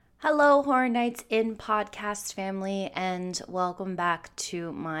Hello, Horror Nights in podcast family, and welcome back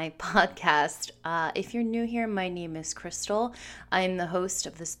to my podcast. If you're new here, my name is Crystal. I'm the host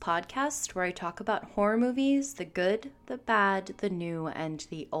of this podcast where I talk about horror movies, the good, the bad, the new, and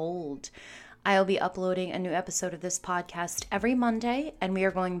the old. I'll be uploading a new episode of this podcast every Monday, and we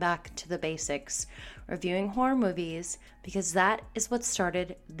are going back to the basics, reviewing horror movies, because that is what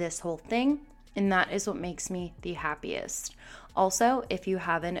started this whole thing, and that is what makes me the happiest. Also, if you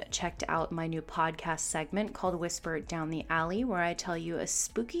haven't checked out my new podcast segment called Whisper Down the Alley, where I tell you a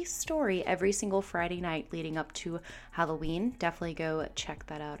spooky story every single Friday night leading up to Halloween, definitely go check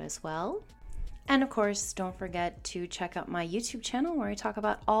that out as well. And of course, don't forget to check out my YouTube channel where I talk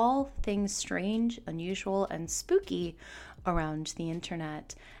about all things strange, unusual, and spooky around the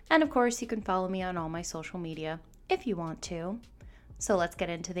internet. And of course, you can follow me on all my social media if you want to. So let's get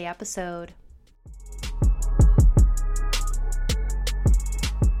into the episode.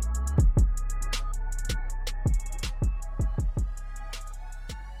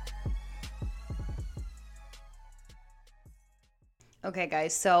 Okay,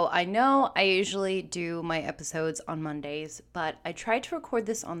 guys, so I know I usually do my episodes on Mondays, but I tried to record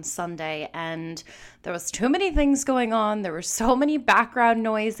this on Sunday and there was too many things going on. There were so many background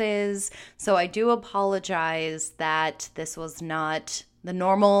noises, so I do apologize that this was not the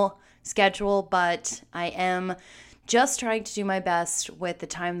normal schedule, but I am just trying to do my best with the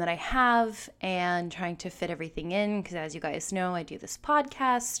time that I have and trying to fit everything in because, as you guys know, I do this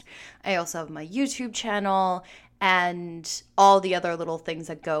podcast. I also have my YouTube channel and all the other little things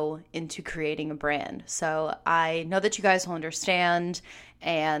that go into creating a brand. So I know that you guys will understand,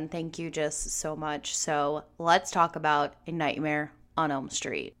 and thank you just so much. So let's talk about A Nightmare on Elm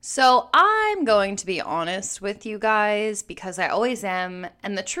Street. So I'm going to be honest with you guys because I always am,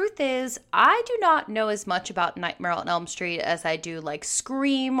 and the truth is I do not know as much about Nightmare on Elm Street as I do like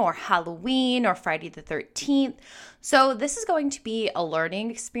Scream or Halloween or Friday the 13th. So this is going to be a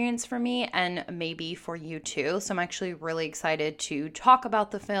learning experience for me and maybe for you too. So I'm actually really excited to talk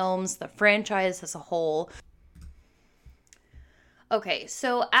about the films, the franchise as a whole. Okay,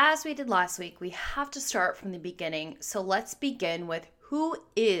 so as we did last week, we have to start from the beginning. So let's begin with who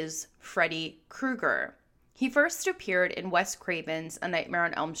is Freddy Krueger? He first appeared in Wes Craven's A Nightmare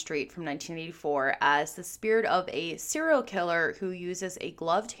on Elm Street from 1984 as the spirit of a serial killer who uses a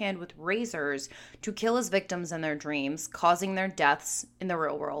gloved hand with razors to kill his victims in their dreams, causing their deaths in the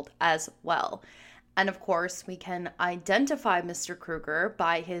real world as well. And of course, we can identify Mr. Krueger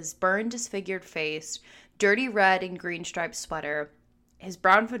by his burned, disfigured face, dirty red and green striped sweater, his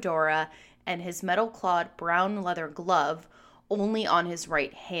brown fedora, and his metal-clawed brown leather glove only on his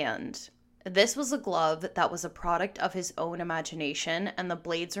right hand. This was a glove that was a product of his own imagination, and the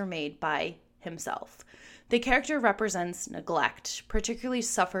blades were made by himself. The character represents neglect, particularly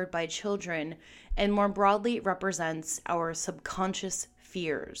suffered by children, and more broadly represents our subconscious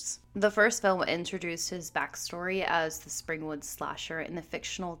fears. The first film introduced his backstory as the Springwood slasher in the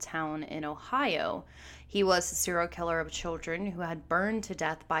fictional town in Ohio. He was a serial killer of children who had burned to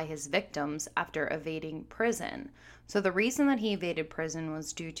death by his victims after evading prison. So the reason that he evaded prison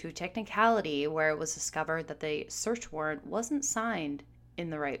was due to technicality where it was discovered that the search warrant wasn't signed in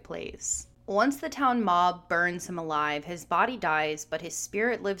the right place. Once the town mob burns him alive, his body dies, but his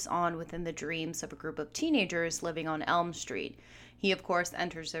spirit lives on within the dreams of a group of teenagers living on Elm Street. He, of course,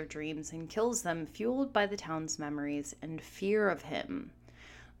 enters their dreams and kills them, fueled by the town's memories and fear of him.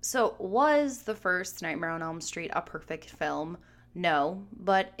 So, was the first Nightmare on Elm Street a perfect film? No,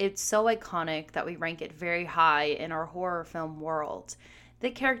 but it's so iconic that we rank it very high in our horror film world. The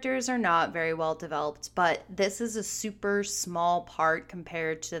characters are not very well developed, but this is a super small part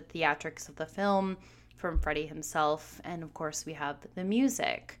compared to the theatrics of the film from Freddy himself, and of course we have the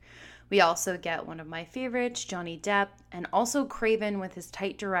music. We also get one of my favorites, Johnny Depp, and also Craven with his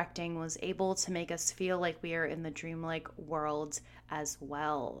tight directing was able to make us feel like we are in the dreamlike world as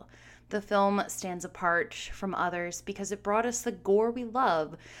well. The film stands apart from others because it brought us the gore we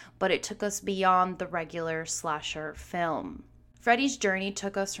love, but it took us beyond the regular slasher film. Freddy's journey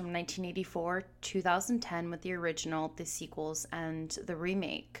took us from 1984 to 2010 with the original, the sequels, and the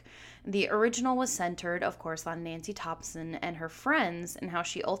remake. The original was centered, of course, on Nancy Thompson and her friends and how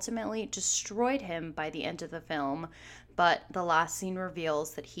she ultimately destroyed him by the end of the film, but the last scene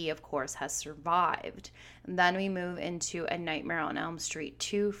reveals that he, of course, has survived. And then we move into A Nightmare on Elm Street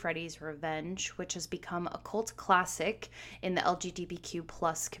 2, Freddy's Revenge, which has become a cult classic in the LGBTQ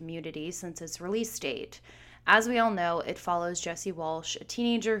plus community since its release date. As we all know, it follows Jesse Walsh, a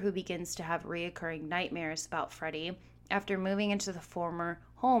teenager who begins to have reoccurring nightmares about Freddy after moving into the former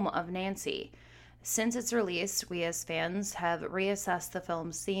home of Nancy. Since its release, we as fans have reassessed the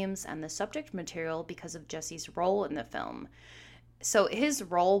film's themes and the subject material because of Jesse's role in the film. So his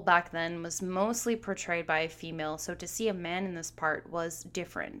role back then was mostly portrayed by a female, so to see a man in this part was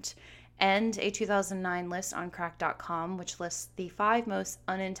different. And a 2009 list on crack.com, which lists the 5 most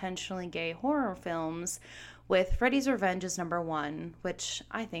unintentionally gay horror films, with Freddy's Revenge as number 1, which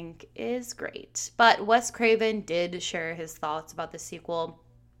I think is great. But Wes Craven did share his thoughts about the sequel.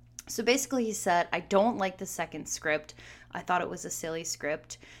 So basically he said, I don't like the second script. I thought it was a silly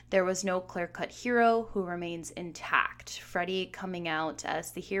script. There was no clear-cut hero who remains intact. Freddy coming out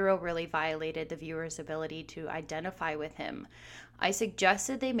as the hero really violated the viewer's ability to identify with him. I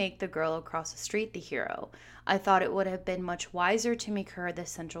suggested they make the girl across the street the hero. I thought it would have been much wiser to make her the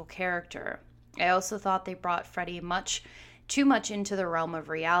central character. I also thought they brought Freddy too much into the realm of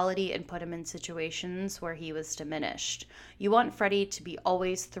reality and put him in situations where he was diminished. You want Freddy to be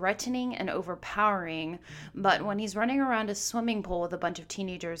always threatening and overpowering, but when he's running around a swimming pool with a bunch of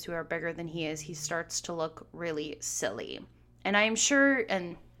teenagers who are bigger than he is, he starts to look really silly. And I am sure,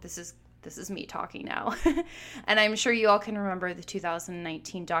 and this is me talking now, and I'm sure you all can remember the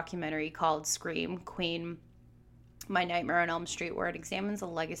 2019 documentary called Scream, Queen, My Nightmare on Elm Street, where it examines the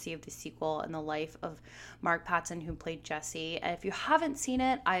legacy of the sequel and the life of Mark Patton, who played Jesse. And if you haven't seen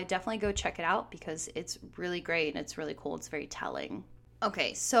it, I definitely go check it out because it's really great and it's really cool. It's very telling.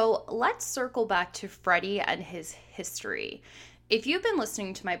 Okay, so let's circle back to Freddy and his history. If you've been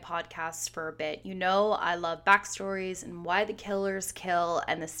listening to my podcast for a bit, you know I love backstories and why the killers kill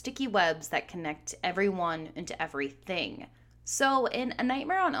and the sticky webs that connect everyone into everything. So in A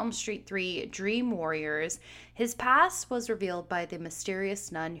Nightmare on Elm Street 3, Dream Warriors, his past was revealed by the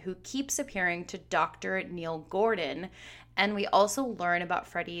mysterious nun who keeps appearing to Dr. Neil Gordon, and we also learn about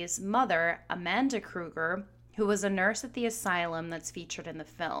Freddy's mother, Amanda Krueger, who was a nurse at the asylum that's featured in the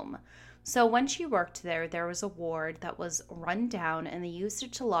film. So when she worked there, there was a ward that was run down, and they used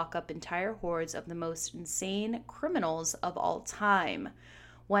it to lock up entire hordes of the most insane criminals of all time.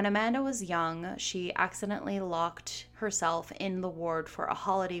 When Amanda was young, she accidentally locked herself in the ward for a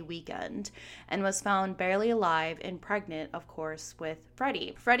holiday weekend and was found barely alive and pregnant, of course, with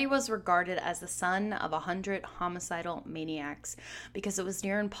Freddy. Freddy was regarded as the son of 100 homicidal maniacs because it was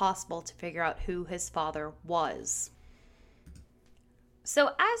near impossible to figure out who his father was.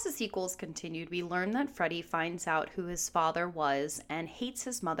 So as the sequels continued, we learned that Freddy finds out who his father was and hates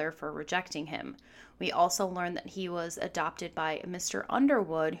his mother for rejecting him. We also learned that he was adopted by Mr.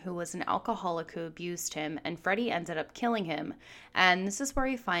 Underwood, who was an alcoholic who abused him, and Freddy ended up killing him. And this is where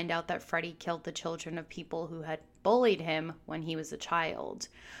we find out that Freddy killed the children of people who had bullied him when he was a child.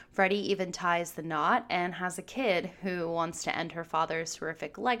 Freddy even ties the knot and has a kid who wants to end her father's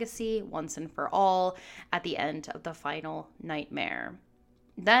horrific legacy once and for all at the end of the final nightmare.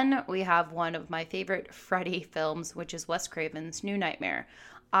 Then we have one of my favorite Freddy films, which is Wes Craven's New Nightmare.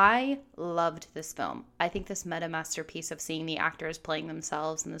 I loved this film. I think this meta masterpiece of seeing the actors playing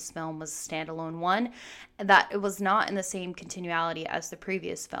themselves in this film was a standalone one, that it was not in the same continuality as the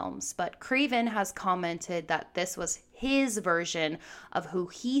previous films. But Craven has commented that this was his version of who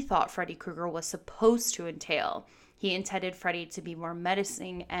he thought Freddy Krueger was supposed to entail. He intended Freddy to be more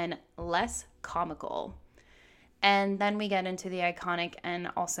menacing and less comical. And then we get into the iconic and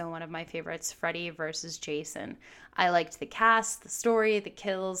also one of my favorites, Freddy versus Jason. I liked the cast, the story, the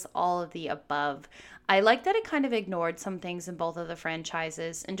kills, all of the above. I liked that it kind of ignored some things in both of the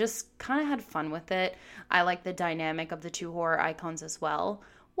franchises and just kind of had fun with it. I liked the dynamic of the two horror icons as well.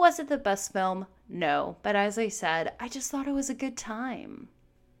 Was it the best film? No. But as I said, I just thought it was a good time.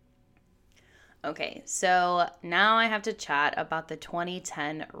 Okay, so now I have to chat about the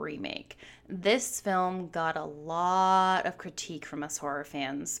 2010 remake. This film got a lot of critique from us horror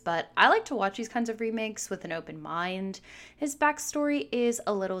fans, but I like to watch these kinds of remakes with an open mind. His backstory is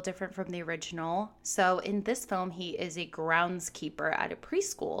a little different from the original. So in this film, he is a groundskeeper at a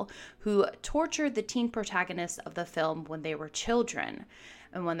preschool who tortured the teen protagonists of the film when they were children.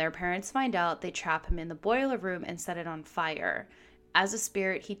 And when their parents find out, they trap him in the boiler room and set it on fire. As a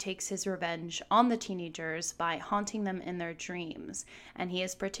spirit, he takes his revenge on the teenagers by haunting them in their dreams, and he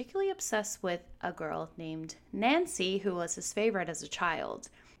is particularly obsessed with a girl named Nancy, who was his favorite as a child.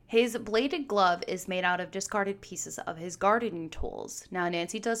 His bladed glove is made out of discarded pieces of his gardening tools. Now,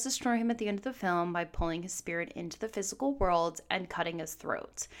 Nancy does destroy him at the end of the film by pulling his spirit into the physical world and cutting his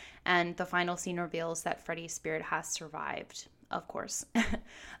throat, and the final scene reveals that Freddy's spirit has survived. Of course.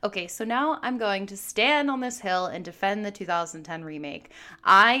 Okay, so now I'm going to stand on this hill and defend the 2010 remake.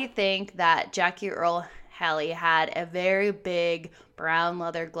 I think that Jackie Earle Haley had a very big brown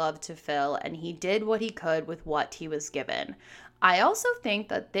leather glove to fill, and he did what he could with what he was given. I also think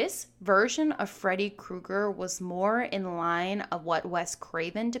that this version of Freddy Krueger was more in line of what Wes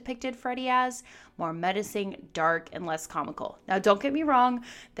Craven depicted Freddy as, more menacing, dark, and less comical. Now, don't get me wrong,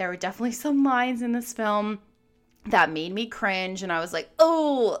 there were definitely some lines in this film that made me cringe, and I was like,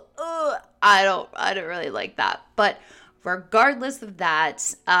 I don't really like that. But regardless of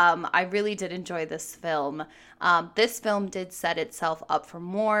that, I really did enjoy this film. This film did set itself up for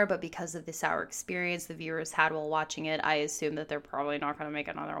more, but because of the sour experience the viewers had while watching it, I assume that they're probably not going to make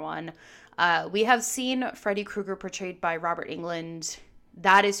another one. We have seen Freddy Krueger portrayed by Robert Englund.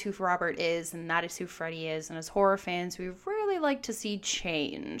 That is who Robert is, and that is who Freddy is. And as horror fans, we really like to see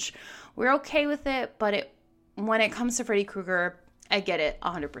change. We're okay with it, but when it comes to Freddy Krueger, I get it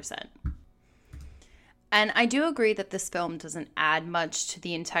 100%. And I do agree that this film doesn't add much to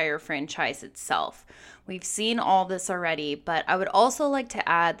the entire franchise itself. We've seen all this already, but I would also like to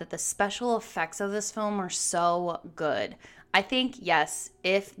add that the special effects of this film are so good. I think, yes,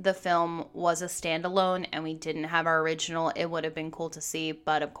 if the film was a standalone and we didn't have our original, it would have been cool to see,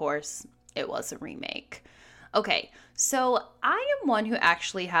 but of course, it was a remake. Okay, so I am one who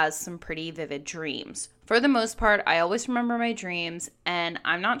actually has some pretty vivid dreams. For the most part, I always remember my dreams, and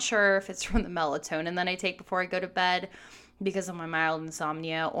I'm not sure if it's from the melatonin that I take before I go to bed because of my mild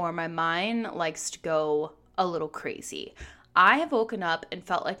insomnia, or my mind likes to go a little crazy. I have woken up and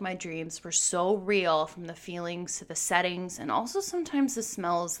felt like my dreams were so real, from the feelings to the settings, and also sometimes the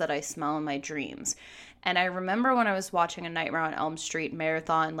smells that I smell in my dreams. And I remember when I was watching A Nightmare on Elm Street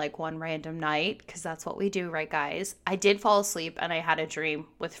marathon like one random night, because that's what we do, right guys? I did fall asleep and I had a dream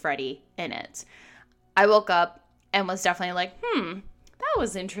with Freddy in it. I woke up and was definitely like, that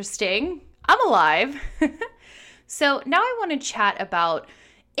was interesting. I'm alive. So now I want to chat about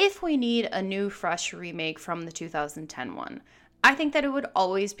if we need a new, fresh remake from the 2010 one. I think that it would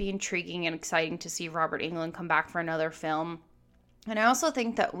always be intriguing and exciting to see Robert Englund come back for another film. And I also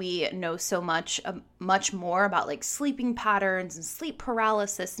think that we know so much more about like sleeping patterns and sleep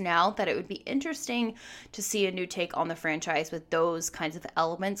paralysis now, that it would be interesting to see a new take on the franchise with those kinds of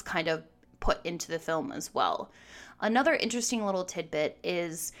elements kind of put into the film as well. Another interesting little tidbit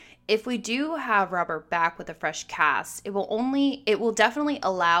is if we do have Robert back with a fresh cast, it will definitely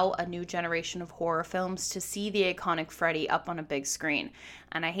allow a new generation of horror films to see the iconic Freddy up on a big screen.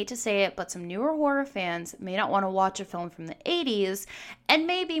 And I hate to say it, but some newer horror fans may not want to watch a film from the 80s and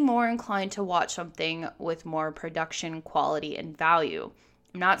may be more inclined to watch something with more production quality and value.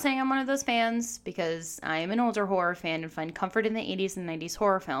 I'm not saying I'm one of those fans, because I am an older horror fan and find comfort in the 80s and 90s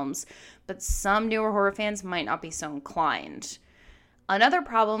horror films, but some newer horror fans might not be so inclined. Another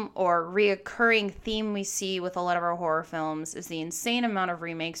problem or reoccurring theme we see with a lot of our horror films is the insane amount of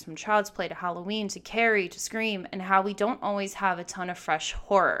remakes, from Child's Play to Halloween to Carrie to Scream, and how we don't always have a ton of fresh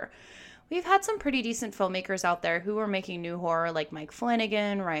horror. We've had some pretty decent filmmakers out there who are making new horror, like Mike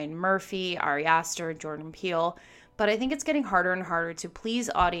Flanagan, Ryan Murphy, Ari Aster, Jordan Peele, but I think it's getting harder and harder to please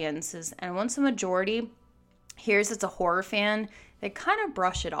audiences, and once the majority hears it's a horror fan, they kind of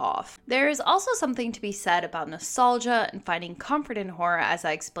brush it off. There is also something to be said about nostalgia and finding comfort in horror, as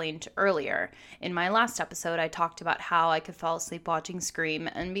I explained earlier. In my last episode, I talked about how I could fall asleep watching Scream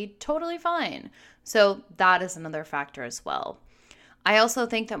and be totally fine. So that is another factor as well. I also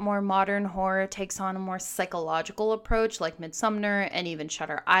think that more modern horror takes on a more psychological approach, like Midsommar and even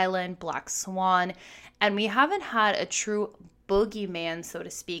Shutter Island, Black Swan, and we haven't had a true boogeyman, so to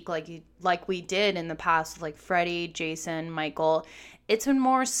speak, like we did in the past with like Freddy, Jason, Michael. It's been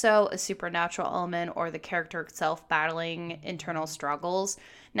more so a supernatural element or the character itself battling internal struggles.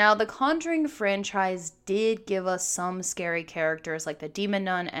 Now, the Conjuring franchise did give us some scary characters like the Demon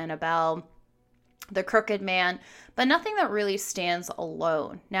Nun, Annabelle, the Crooked Man, but nothing that really stands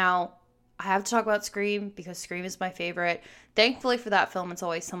alone. Now, I have to talk about Scream because Scream is my favorite. Thankfully for that film, it's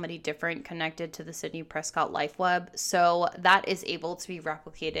always somebody different connected to the Sidney Prescott life web, so that is able to be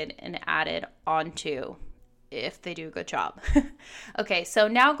replicated and added onto if they do a good job. Okay, so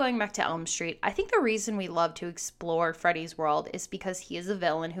now going back to Elm Street, I think the reason we love to explore Freddy's world is because he is a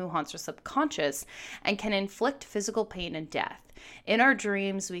villain who haunts our subconscious and can inflict physical pain and death. In our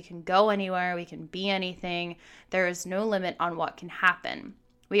dreams, we can go anywhere, we can be anything. There is no limit on what can happen.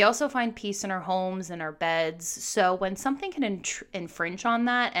 We also find peace in our homes and our beds, so when something can infringe on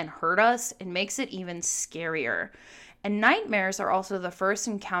that and hurt us, it makes it even scarier. And nightmares are also the first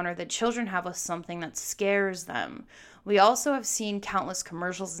encounter that children have with something that scares them. We also have seen countless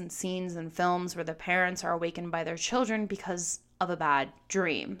commercials and scenes in films where the parents are awakened by their children because of a bad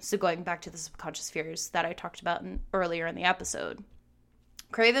dream. So going back to the subconscious fears that I talked about earlier in the episode.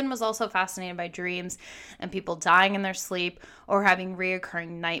 Craven was also fascinated by dreams and people dying in their sleep or having reoccurring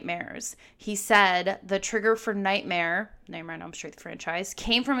nightmares. He said the trigger for Nightmare on Elm Street franchise,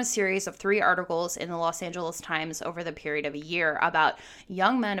 came from a series of 3 articles in the Los Angeles Times over the period of a year about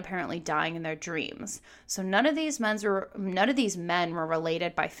young men apparently dying in their dreams. So none of these men were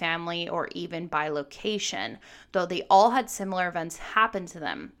related by family or even by location, though they all had similar events happen to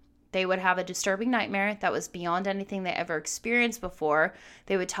them. They would have a disturbing nightmare that was beyond anything they ever experienced before.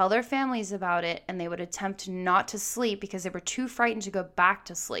 They would tell their families about it, and they would attempt not to sleep because they were too frightened to go back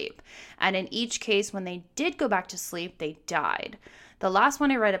to sleep. And in each case, when they did go back to sleep, they died. The last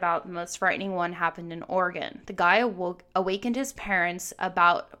one I read about, the most frightening one, happened in Oregon. The guy awakened his parents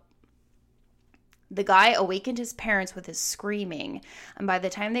with his screaming, and by the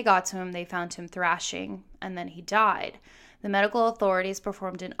time they got to him, they found him thrashing, and then he died. The medical authorities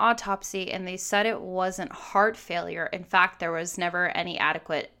performed an autopsy, and they said it wasn't heart failure. In fact, there was never any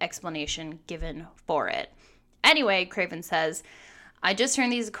adequate explanation given for it. Anyway, Craven says, I just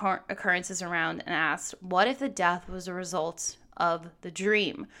turned these occurrences around and asked, what if the death was a result of the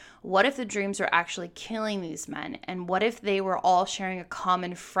dream? What if the dreams were actually killing these men? And what if they were all sharing a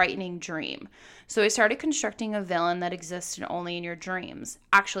common frightening dream? So I started constructing a villain that existed only in your dreams.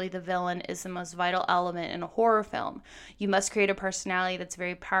 Actually, the villain is the most vital element in a horror film. You must create a personality that's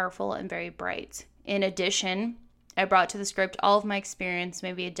very powerful and very bright. In addition, I brought to the script all of my experience,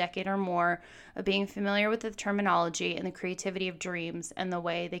 maybe a decade or more, of being familiar with the terminology and the creativity of dreams and the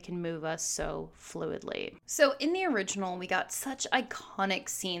way they can move us so fluidly. So in the original, we got such iconic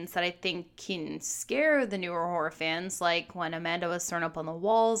scenes that I think can scare the newer horror fans, like when Amanda was thrown up on the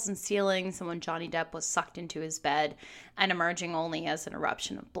walls and ceilings, and when Johnny Depp was sucked into his bed and emerging only as an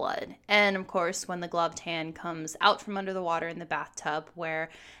eruption of blood. And of course, when the gloved hand comes out from under the water in the bathtub where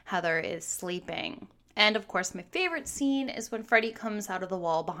Heather is sleeping. And of course, my favorite scene is when Freddy comes out of the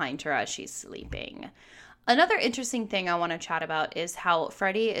wall behind her as she's sleeping. Another interesting thing I want to chat about is how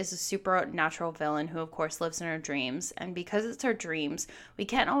Freddy is a supernatural villain who, of course, lives in our dreams. And because it's our dreams, we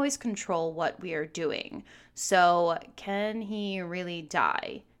can't always control what we are doing. So can he really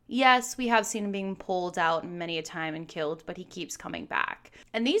die? Yes, we have seen him being pulled out many a time and killed, but he keeps coming back.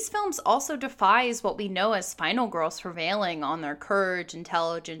 And these films also defies what we know as final girls prevailing on their courage,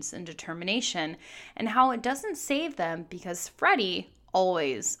 intelligence, and determination, and how it doesn't save them because Freddy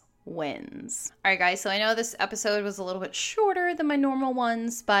always wins. All right, guys, so I know this episode was a little bit shorter than my normal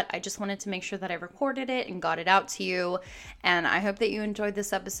ones, but I just wanted to make sure that I recorded it and got it out to you, and I hope that you enjoyed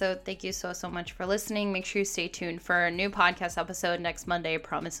this episode. Thank you so much for listening. Make sure you stay tuned for a new podcast episode next Monday. I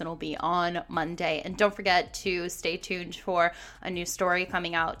promise it'll be on Monday, and don't forget to stay tuned for a new story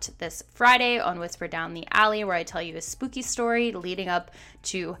coming out this Friday on Whisper Down the Alley, where I tell you a spooky story leading up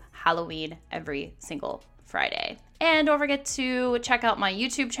to Halloween every single Friday. And don't forget to check out my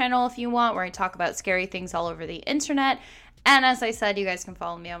YouTube channel if you want, where I talk about scary things all over the internet. And as I said, you guys can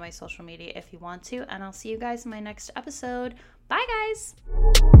follow me on my social media if you want to. And I'll see you guys in my next episode. Bye, guys.